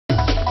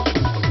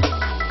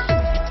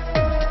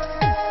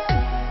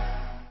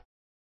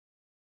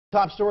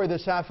Top story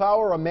this half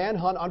hour, a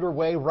manhunt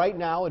underway right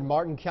now in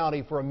Martin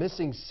County for a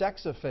missing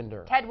sex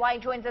offender. Ted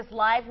White joins us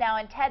live now.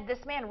 And Ted,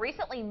 this man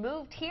recently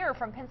moved here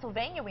from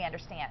Pennsylvania, we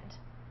understand.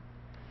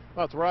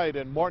 That's right,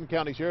 and Martin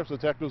County Sheriff's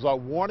detectives are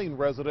warning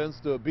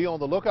residents to be on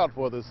the lookout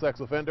for this sex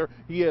offender.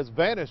 He has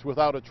vanished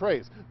without a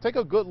trace. Take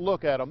a good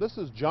look at him. This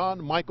is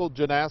John Michael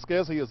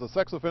Janasquez. He is a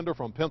sex offender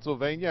from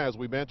Pennsylvania, as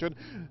we mentioned.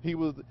 He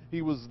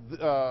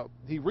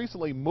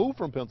recently moved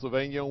from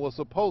Pennsylvania and was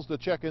supposed to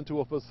check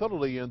into a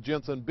facility in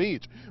Jensen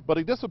Beach, but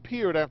he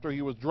disappeared after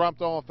he was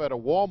dropped off at a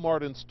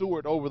Walmart in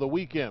Stewart over the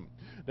weekend.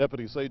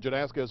 Deputies say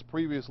Janasquez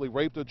previously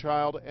raped a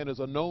child and is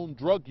a known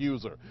drug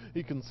user.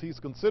 He's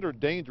considered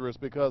dangerous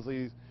because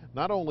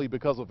not only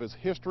because of his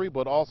history,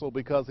 but also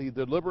because he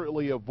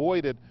deliberately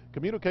avoided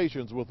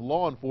communications with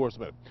law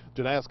enforcement.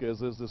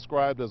 Janasquez is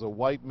described as a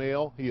white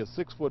male. He is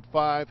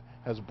 6'5",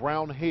 has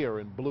brown hair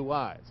and blue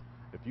eyes.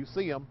 If you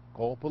see him,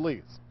 call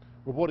police.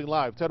 Reporting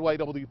live, Ted White,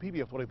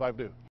 WPBF 25 News.